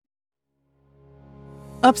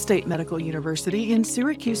Upstate Medical University in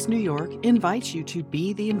Syracuse, New York invites you to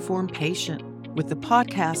be the informed patient with the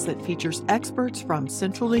podcast that features experts from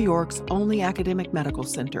Central New York's only academic medical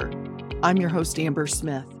center. I'm your host, Amber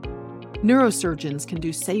Smith. Neurosurgeons can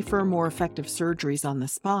do safer, more effective surgeries on the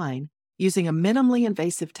spine using a minimally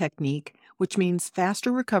invasive technique, which means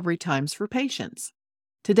faster recovery times for patients.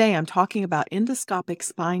 Today, I'm talking about endoscopic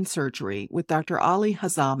spine surgery with Dr. Ali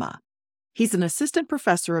Hazama. He's an assistant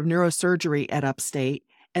professor of neurosurgery at Upstate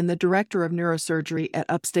and the director of neurosurgery at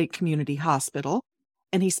Upstate Community Hospital,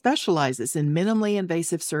 and he specializes in minimally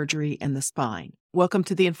invasive surgery in the spine. Welcome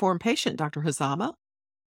to The Informed Patient, Dr. Hazama.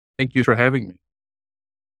 Thank you for having me.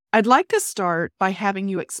 I'd like to start by having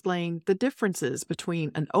you explain the differences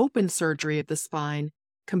between an open surgery of the spine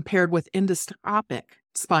compared with endoscopic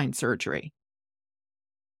spine surgery.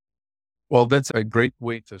 Well, that's a great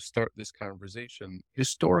way to start this conversation.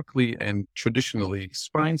 Historically and traditionally,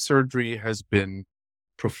 spine surgery has been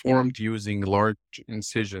performed using large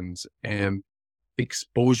incisions and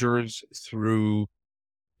exposures through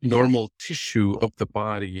normal tissue of the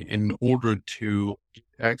body in order to get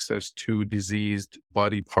access to diseased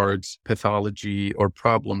body parts, pathology, or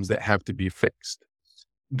problems that have to be fixed.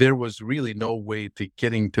 There was really no way to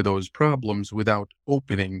getting to those problems without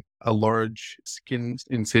opening a large skin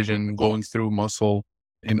incision going through muscle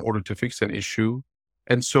in order to fix an issue.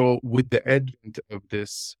 And so with the advent of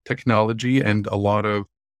this technology and a lot of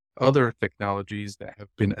other technologies that have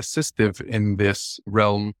been assistive in this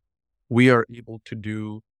realm, we are able to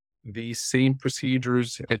do these same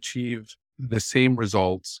procedures, achieve the same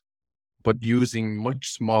results, but using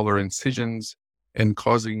much smaller incisions and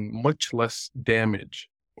causing much less damage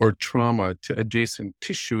or trauma to adjacent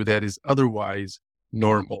tissue that is otherwise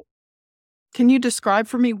normal. Can you describe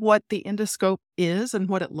for me what the endoscope is and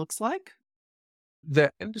what it looks like?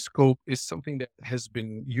 The endoscope is something that has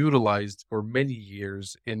been utilized for many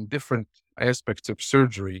years in different aspects of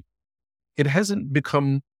surgery. It hasn't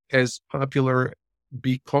become as popular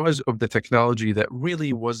because of the technology that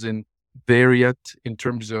really wasn't there yet in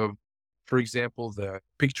terms of, for example, the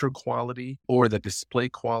picture quality or the display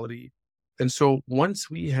quality. And so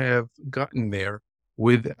once we have gotten there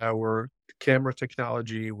with our camera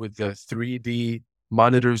technology, with the 3D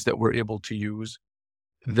monitors that we're able to use,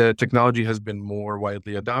 the technology has been more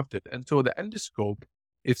widely adopted. And so the endoscope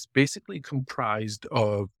is basically comprised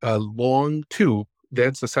of a long tube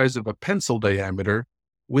that's the size of a pencil diameter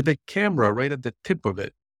with a camera right at the tip of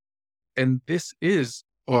it. And this is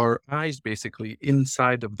our eyes basically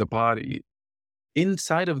inside of the body.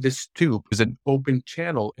 Inside of this tube is an open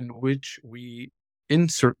channel in which we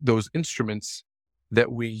insert those instruments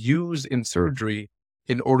that we use in surgery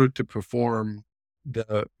in order to perform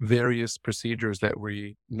the various procedures that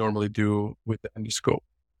we normally do with the endoscope.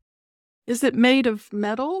 Is it made of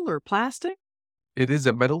metal or plastic? It is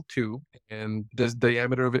a metal tube, and the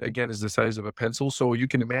diameter of it, again, is the size of a pencil. So you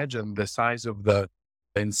can imagine the size of the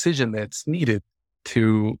incision that's needed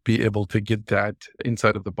to be able to get that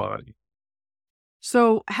inside of the body.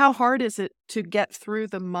 So how hard is it to get through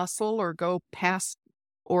the muscle or go past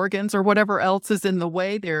organs or whatever else is in the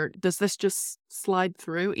way there? Does this just slide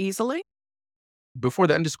through easily? Before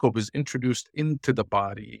the endoscope is introduced into the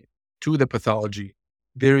body to the pathology,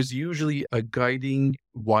 there is usually a guiding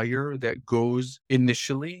wire that goes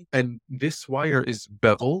initially, and this wire is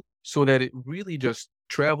beveled so that it really just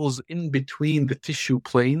travels in between the tissue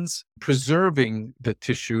planes, preserving the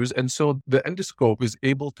tissues. And so the endoscope is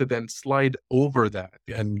able to then slide over that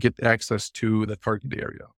and get access to the target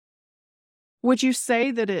area. Would you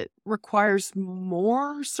say that it requires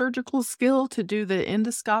more surgical skill to do the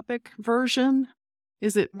endoscopic version?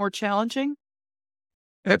 Is it more challenging?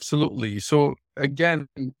 Absolutely. So again,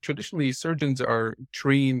 traditionally surgeons are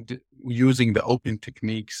trained using the open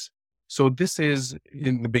techniques. So this is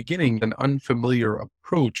in the beginning an unfamiliar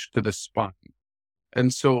approach to the spine.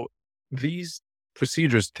 And so these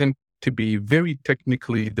procedures tend to be very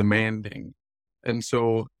technically demanding. And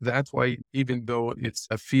so that's why, even though it's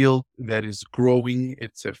a field that is growing,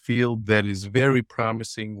 it's a field that is very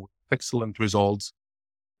promising with excellent results,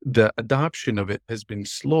 the adoption of it has been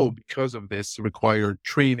slow because of this required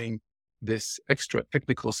training, this extra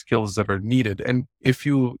technical skills that are needed. And if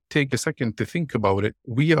you take a second to think about it,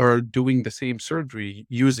 we are doing the same surgery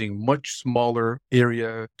using much smaller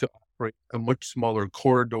area to operate, a much smaller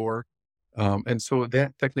corridor. And so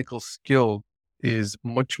that technical skill is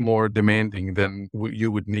much more demanding than what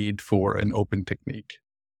you would need for an open technique.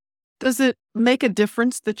 Does it make a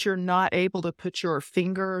difference that you're not able to put your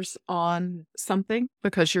fingers on something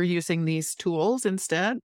because you're using these tools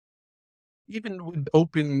instead? Even with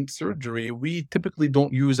open surgery, we typically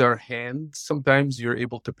don't use our hands. Sometimes you're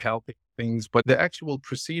able to palpate things, but the actual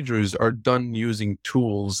procedures are done using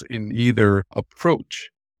tools in either approach.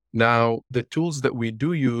 Now, the tools that we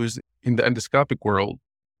do use in the endoscopic world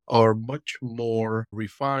are much more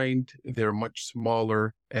refined, they're much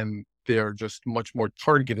smaller, and they're just much more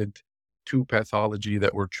targeted to pathology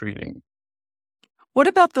that we're treating. What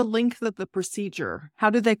about the length of the procedure? How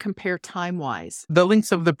do they compare time-wise? The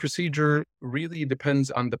length of the procedure really depends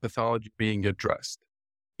on the pathology being addressed.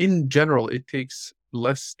 In general, it takes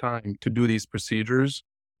less time to do these procedures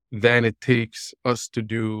than it takes us to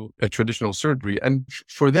do a traditional surgery. And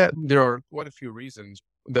for that, there are quite a few reasons.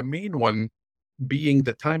 The main one being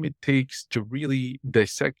the time it takes to really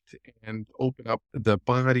dissect and open up the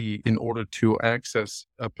body in order to access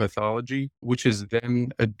a pathology, which is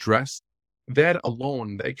then addressed. That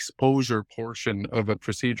alone, the exposure portion of a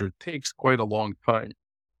procedure takes quite a long time.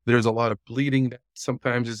 There's a lot of bleeding that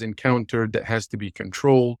sometimes is encountered that has to be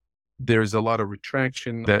controlled. There's a lot of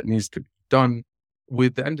retraction that needs to be done.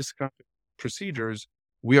 With the endoscopic procedures,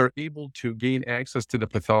 we are able to gain access to the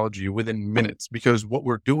pathology within minutes because what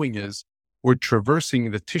we're doing is we're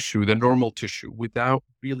traversing the tissue, the normal tissue, without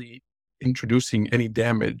really introducing any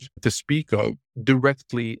damage to speak of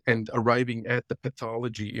directly and arriving at the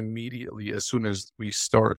pathology immediately as soon as we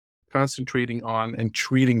start concentrating on and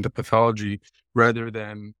treating the pathology rather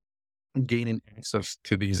than gaining access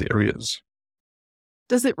to these areas.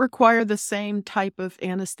 Does it require the same type of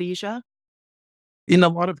anesthesia? In a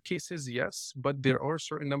lot of cases, yes, but there are a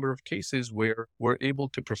certain number of cases where we're able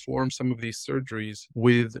to perform some of these surgeries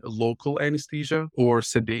with local anesthesia or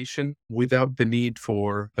sedation without the need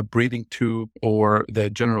for a breathing tube or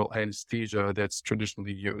the general anesthesia that's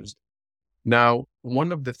traditionally used. Now,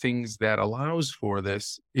 one of the things that allows for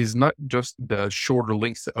this is not just the shorter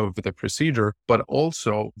length of the procedure, but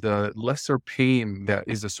also the lesser pain that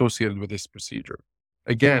is associated with this procedure.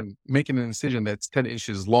 Again, making an incision that's 10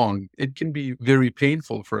 inches long, it can be very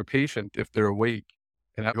painful for a patient if they're awake.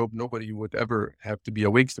 And I hope nobody would ever have to be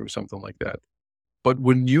awake through something like that. But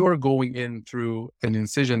when you are going in through an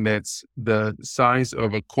incision that's the size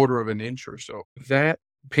of a quarter of an inch or so, that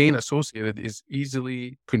pain associated is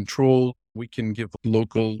easily controlled. We can give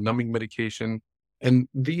local numbing medication. And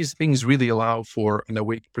these things really allow for an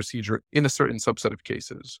awake procedure in a certain subset of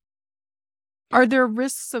cases. Are there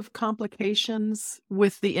risks of complications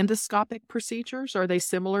with the endoscopic procedures? Are they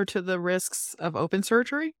similar to the risks of open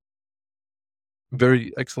surgery?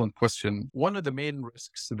 Very excellent question. One of the main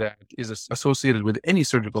risks that is associated with any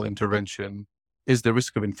surgical intervention is the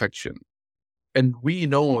risk of infection. And we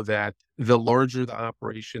know that the larger the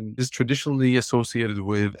operation is traditionally associated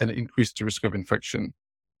with an increased risk of infection.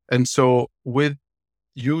 And so with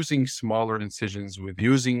using smaller incisions, with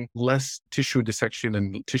using less tissue dissection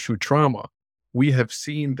and tissue trauma, we have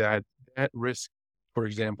seen that that risk, for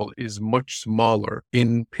example, is much smaller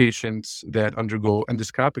in patients that undergo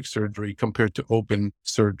endoscopic surgery compared to open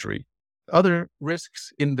surgery. Other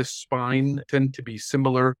risks in the spine tend to be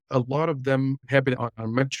similar. A lot of them happen on a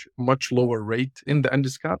much lower rate in the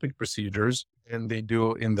endoscopic procedures than they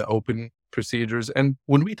do in the open procedures. And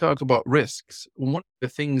when we talk about risks, one of the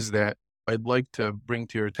things that I'd like to bring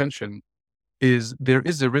to your attention is there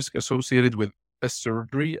is a risk associated with a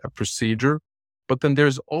surgery, a procedure, but then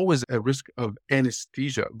there's always a risk of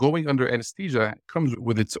anesthesia. Going under anesthesia comes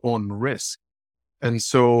with its own risk. And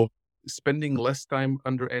so spending less time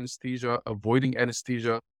under anesthesia, avoiding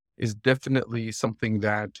anesthesia is definitely something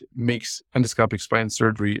that makes endoscopic spine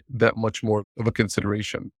surgery that much more of a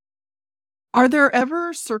consideration. Are there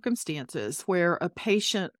ever circumstances where a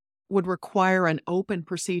patient would require an open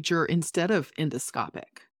procedure instead of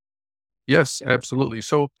endoscopic? Yes, absolutely.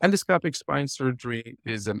 So endoscopic spine surgery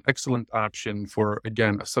is an excellent option for,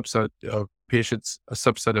 again, a subset of patients, a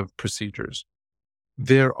subset of procedures.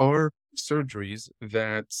 There are surgeries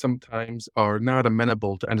that sometimes are not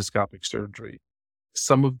amenable to endoscopic surgery.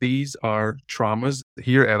 Some of these are traumas.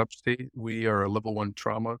 Here at Upstate, we are a level 1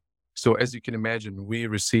 trauma. So as you can imagine, we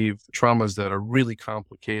receive traumas that are really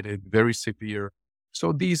complicated, very severe.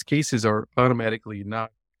 So these cases are automatically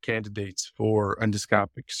not candidates for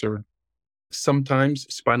endoscopic surgery.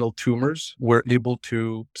 Sometimes spinal tumors, we're able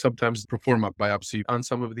to sometimes perform a biopsy on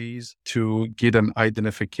some of these to get an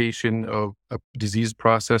identification of a disease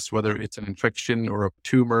process, whether it's an infection or a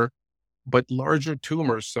tumor. But larger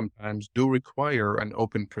tumors sometimes do require an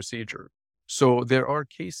open procedure. So there are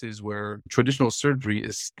cases where traditional surgery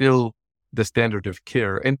is still the standard of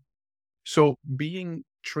care. And so being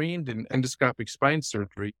trained in endoscopic spine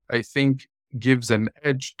surgery, I think gives an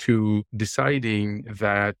edge to deciding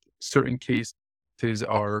that certain cases practices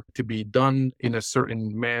are to be done in a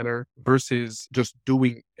certain manner versus just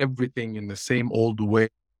doing everything in the same old way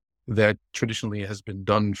that traditionally has been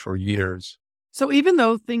done for years. So even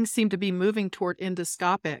though things seem to be moving toward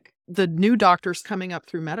endoscopic, the new doctors coming up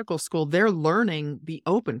through medical school, they're learning the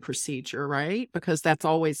open procedure, right? Because that's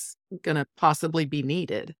always going to possibly be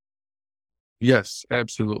needed. Yes,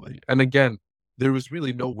 absolutely. And again, there was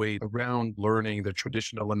really no way around learning the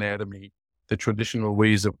traditional anatomy, the traditional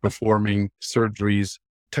ways of performing surgeries.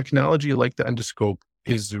 Technology like the endoscope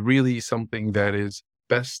is really something that is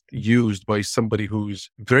best used by somebody who's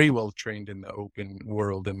very well trained in the open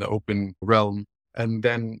world, in the open realm, and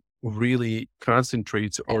then really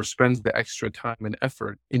concentrates or spends the extra time and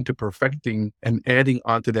effort into perfecting and adding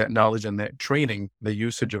onto that knowledge and that training the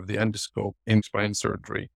usage of the endoscope in spine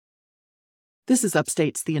surgery. This is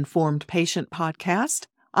Upstate's The Informed Patient podcast.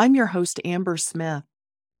 I'm your host, Amber Smith.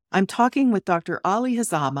 I'm talking with Dr. Ali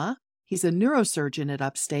Hazama. He's a neurosurgeon at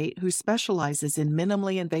Upstate who specializes in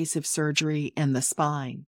minimally invasive surgery and the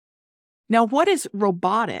spine. Now, what is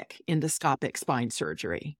robotic endoscopic spine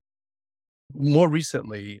surgery? More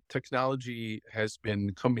recently, technology has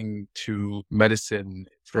been coming to medicine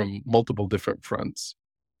from multiple different fronts.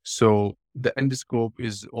 So the endoscope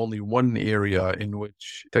is only one area in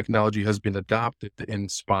which technology has been adopted in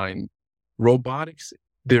spine. Robotics,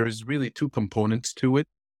 there is really two components to it.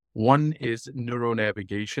 One is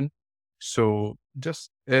neuronavigation. So just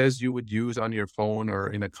as you would use on your phone or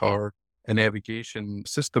in a car, a navigation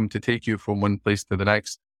system to take you from one place to the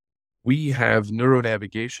next, we have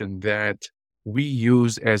neuronavigation that we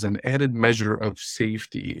use as an added measure of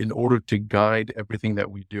safety in order to guide everything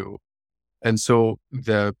that we do. And so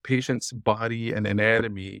the patient's body and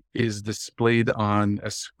anatomy is displayed on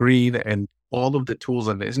a screen, and all of the tools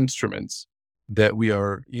and the instruments that we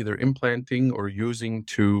are either implanting or using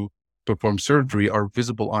to perform surgery are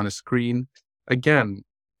visible on a screen. Again,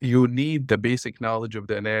 you need the basic knowledge of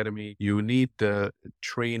the anatomy. You need the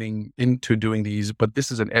training into doing these, but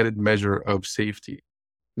this is an added measure of safety.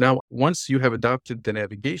 Now, once you have adopted the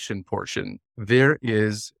navigation portion, there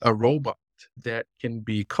is a robot that can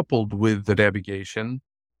be coupled with the navigation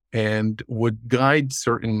and would guide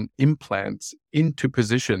certain implants into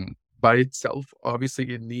position by itself.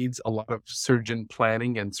 Obviously, it needs a lot of surgeon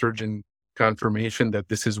planning and surgeon confirmation that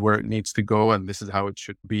this is where it needs to go and this is how it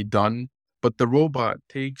should be done. But the robot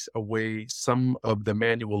takes away some of the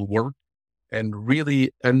manual work and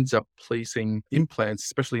really ends up placing implants,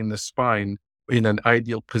 especially in the spine, in an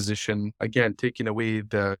ideal position. Again, taking away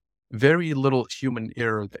the very little human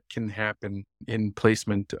error that can happen in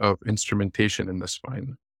placement of instrumentation in the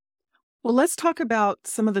spine. Well, let's talk about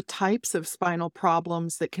some of the types of spinal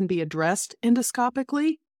problems that can be addressed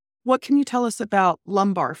endoscopically. What can you tell us about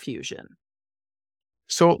lumbar fusion?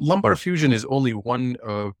 So lumbar fusion is only one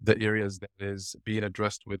of the areas that is being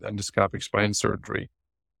addressed with endoscopic spine surgery.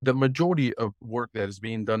 The majority of work that is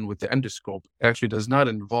being done with the endoscope actually does not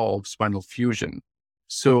involve spinal fusion.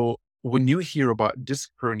 So when you hear about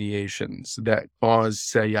disc herniations that cause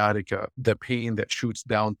sciatica, the pain that shoots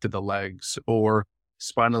down to the legs, or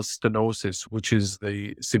spinal stenosis, which is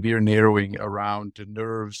the severe narrowing around the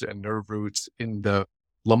nerves and nerve roots in the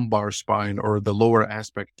lumbar spine or the lower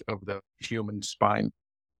aspect of the human spine,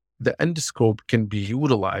 the endoscope can be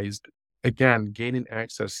utilized, again, gaining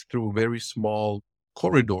access through very small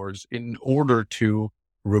corridors in order to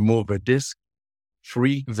remove a disc,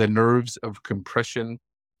 free the nerves of compression,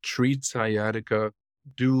 treat sciatica,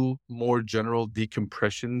 do more general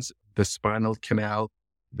decompressions, the spinal canal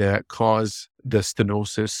that cause the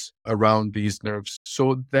stenosis around these nerves.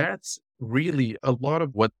 So that's really a lot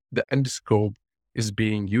of what the endoscope is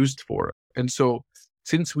being used for. And so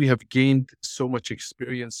since we have gained so much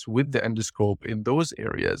experience with the endoscope in those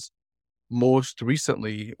areas, most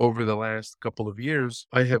recently, over the last couple of years,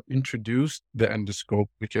 I have introduced the endoscope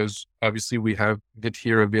because obviously we have it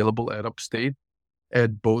here available at Upstate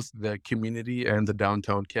at both the community and the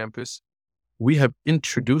downtown campus. We have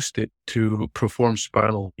introduced it to perform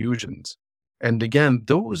spinal fusions. And again,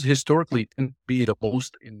 those historically tend to be the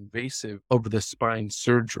most invasive of the spine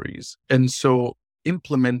surgeries. And so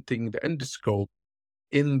implementing the endoscope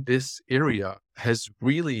in this area has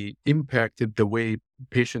really impacted the way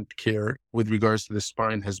patient care with regards to the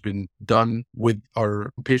spine has been done with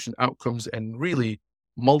our patient outcomes and really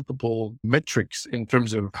multiple metrics in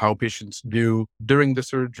terms of how patients do during the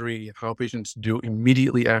surgery, how patients do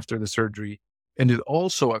immediately after the surgery. And it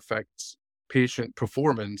also affects patient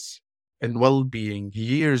performance and well-being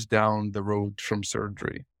years down the road from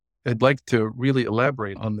surgery. I'd like to really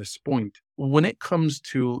elaborate on this point. When it comes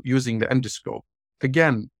to using the endoscope,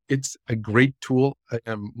 again, It's a great tool. I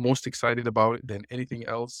am most excited about it than anything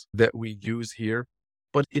else that we use here.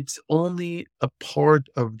 But it's only a part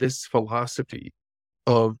of this philosophy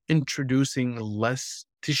of introducing less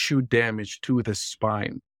tissue damage to the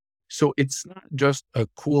spine. So it's not just a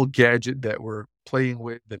cool gadget that we're playing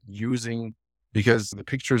with and using because the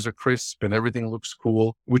pictures are crisp and everything looks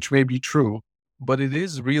cool, which may be true, but it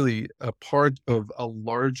is really a part of a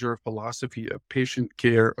larger philosophy of patient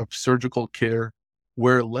care, of surgical care,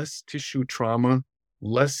 where less tissue trauma,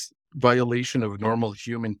 less violation of normal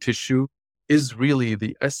human tissue is really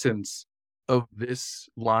the essence of this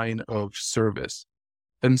line of service.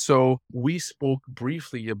 And so we spoke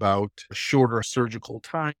briefly about shorter surgical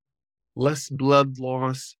time, less blood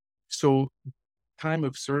loss. So time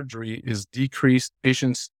of surgery is decreased.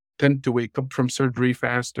 Patients tend to wake up from surgery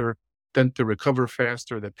faster, tend to recover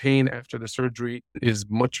faster. The pain after the surgery is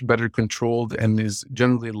much better controlled and is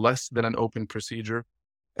generally less than an open procedure.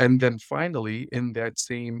 And then finally, in that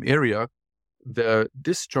same area, the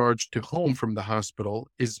discharge to home from the hospital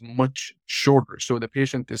is much shorter. So the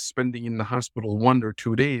patient is spending in the hospital 1 or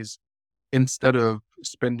 2 days instead of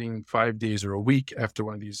spending 5 days or a week after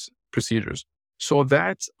one of these procedures. So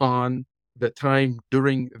that's on the time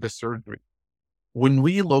during the surgery. When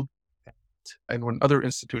we look at, and when other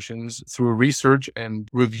institutions, through research and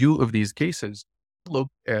review of these cases, look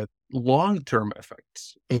at long-term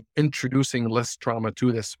effects of introducing less trauma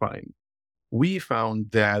to the spine, we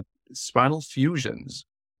found that spinal fusions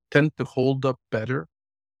tend to hold up better,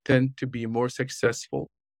 tend to be more successful,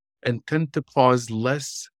 and tend to cause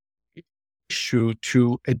less issue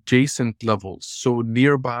to adjacent levels. So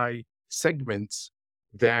nearby segments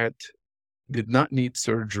that did not need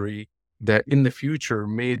surgery that in the future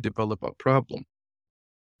may develop a problem.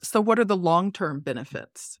 So, what are the long-term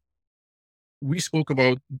benefits? We spoke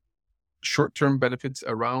about short-term benefits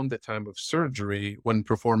around the time of surgery when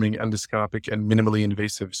performing endoscopic and minimally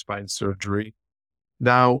invasive spine surgery.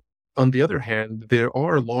 Now, on the other hand, there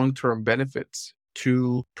are long-term benefits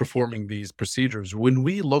to performing these procedures. When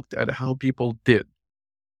we looked at how people did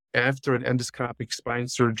after an endoscopic spine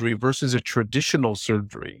surgery versus a traditional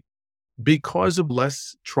surgery, because of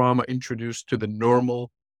less trauma introduced to the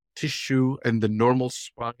normal tissue and the normal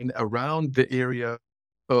spine around the area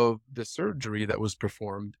of the surgery that was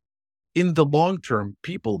performed, in the long term,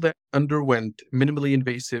 people that underwent minimally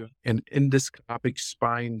invasive and endoscopic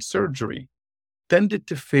spine surgery tended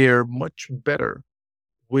to fare much better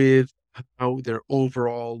with how their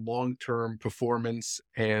overall long-term performance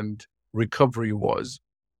and recovery was.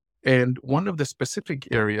 And one of the specific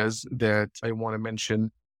areas that I want to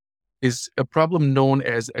mention is a problem known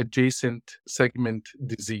as adjacent segment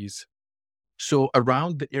disease. So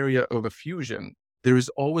around the area of a fusion, there is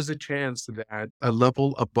always a chance that a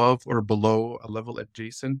level above or below, a level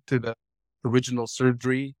adjacent to the original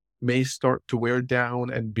surgery may start to wear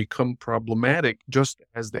down and become problematic, just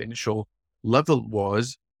as the initial level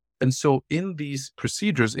was. And so in these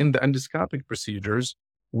procedures, in the endoscopic procedures,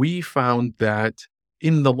 we found that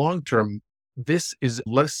in the long term, this is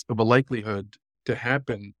less of a likelihood to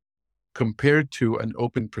happen compared to an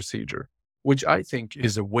open procedure, which I think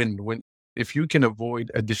is a win-win. If you can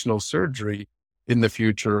avoid additional surgery in the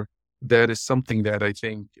future, that is something that I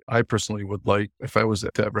think I personally would like if I was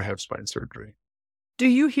to ever have spine surgery. Do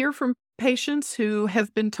you hear from patients who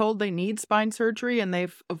have been told they need spine surgery and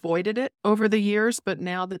they've avoided it over the years, but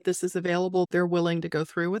now that this is available, they're willing to go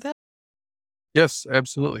through with it? Yes,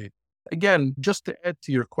 absolutely. Again, just to add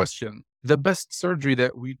to your question, the best surgery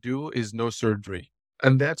that we do is no surgery.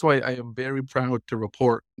 And that's why I am very proud to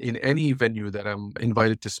report in any venue that I'm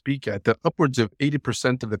invited to speak at that upwards of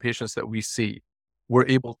 80% of the patients that we see, we're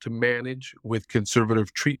able to manage with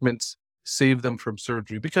conservative treatments, save them from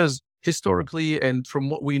surgery. Because historically, and from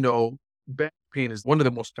what we know, back pain is one of the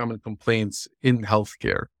most common complaints in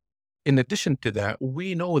healthcare. In addition to that,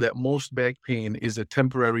 we know that most back pain is a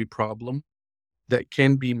temporary problem that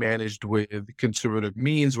can be managed with conservative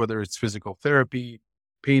means, whether it's physical therapy,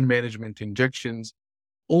 pain management injections.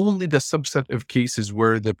 Only the subset of cases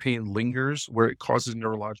where the pain lingers, where it causes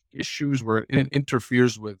neurologic issues, where it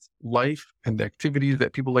interferes with life and the activities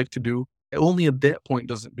that people like to do, only at that point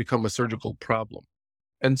does it become a surgical problem.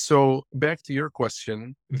 And so back to your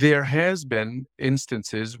question, there has been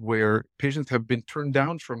instances where patients have been turned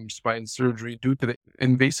down from spine surgery due to the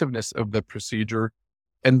invasiveness of the procedure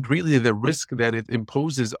and really the risk that it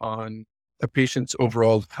imposes on a patient's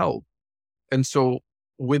overall health. And so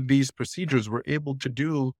with these procedures, we're able to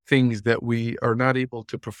do things that we are not able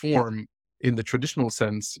to perform in the traditional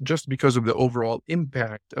sense, just because of the overall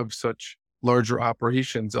impact of such larger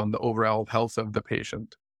operations on the overall health of the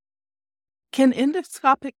patient. Can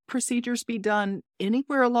endoscopic procedures be done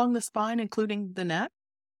anywhere along the spine, including the neck?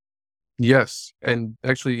 Yes. And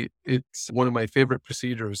actually, it's one of my favorite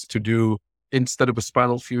procedures to do instead of a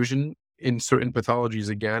spinal fusion. In certain pathologies,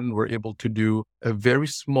 again, we're able to do a very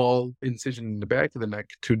small incision in the back of the neck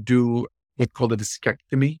to do what's called a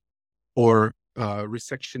discectomy or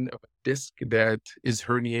resection of a disc that is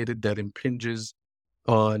herniated, that impinges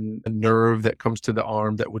on a nerve that comes to the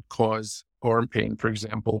arm that would cause arm pain, for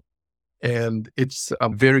example. And it's a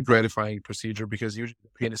very gratifying procedure because usually the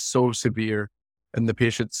pain is so severe and the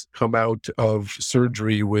patients come out of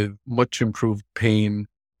surgery with much improved pain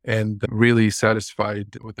and really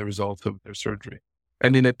satisfied with the result of their surgery.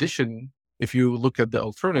 And in addition, if you look at the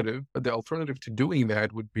alternative to doing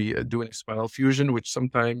that would be doing a spinal fusion, which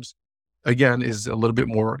sometimes, again, is a little bit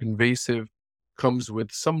more invasive, comes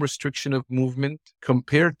with some restriction of movement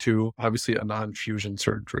compared to obviously a non-fusion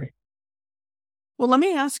surgery. Well, let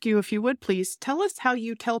me ask you, if you would please, tell us how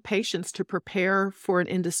you tell patients to prepare for an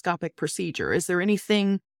endoscopic procedure. Is there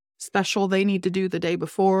anything special they need to do the day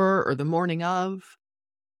before or the morning of?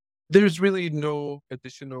 There's really no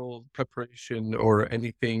additional preparation or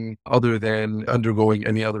anything other than undergoing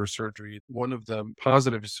any other surgery. One of the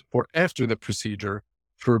positives for after the procedure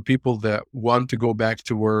for people that want to go back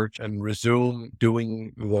to work and resume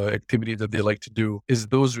doing the activity that they like to do is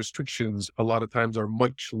those restrictions a lot of times are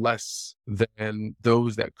much less than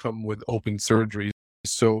those that come with open surgery.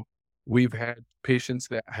 So we've had patients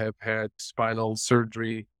that have had spinal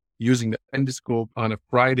surgery using the endoscope on a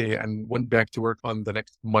Friday and went back to work on the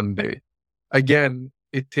next Monday. Again,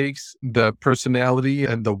 it takes the personality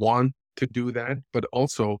and the want to do that, but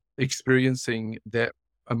also experiencing that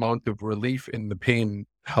amount of relief in the pain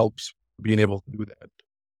helps being able to do that.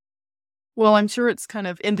 Well, I'm sure it's kind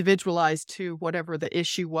of individualized to whatever the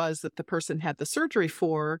issue was that the person had the surgery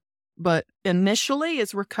for. But initially,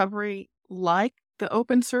 is recovery like the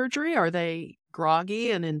open surgery? Are they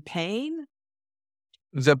groggy and in pain?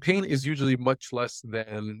 The pain is usually much less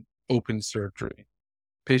than open surgery.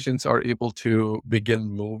 Patients are able to begin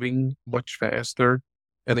moving much faster.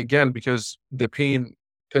 And again, because the pain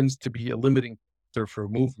tends to be a limiting factor for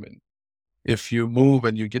movement. If you move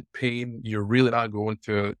and you get pain, you're really not going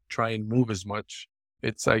to try and move as much.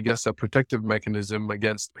 It's, I guess, a protective mechanism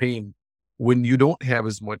against pain. When you don't have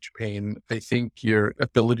as much pain, I think your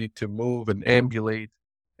ability to move and ambulate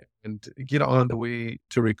and get on the way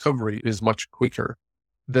to recovery is much quicker.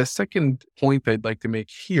 The second point I'd like to make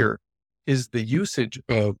here is the usage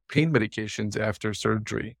of pain medications after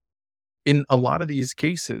surgery. In a lot of these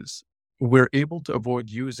cases, we're able to avoid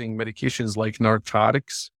using medications like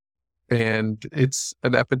narcotics. And it's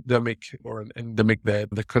an epidemic or an endemic that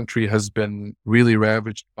the country has been really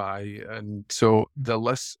ravaged by. And so the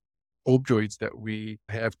less opioids that we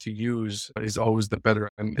have to use is always the better.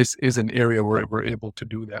 And this is an area where we're able to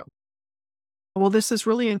do that. Well, this is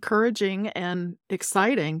really encouraging and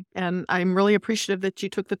exciting, and I'm really appreciative that you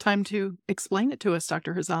took the time to explain it to us,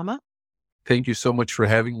 Dr. Hazama. Thank you so much for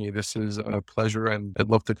having me. This is a pleasure, and I'd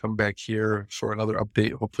love to come back here for another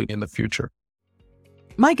update, hopefully in the future.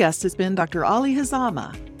 My guest has been Dr. Ali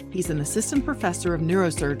Hazama. He's an assistant professor of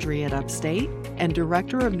neurosurgery at Upstate and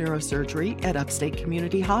director of neurosurgery at Upstate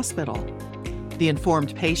Community Hospital. The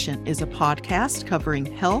Informed Patient is a podcast covering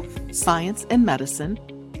health, science, and medicine,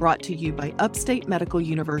 brought to you by Upstate Medical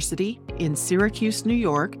University in Syracuse, New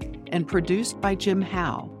York, and produced by Jim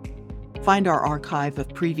Howe. Find our archive of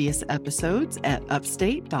previous episodes at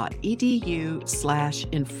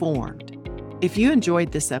upstate.edu/informed. If you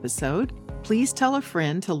enjoyed this episode, please tell a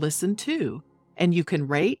friend to listen too, and you can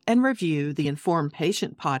rate and review the Informed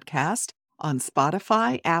Patient podcast on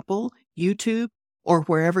Spotify, Apple, YouTube, or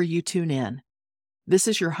wherever you tune in. This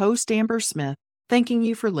is your host, Amber Smith, thanking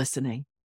you for listening.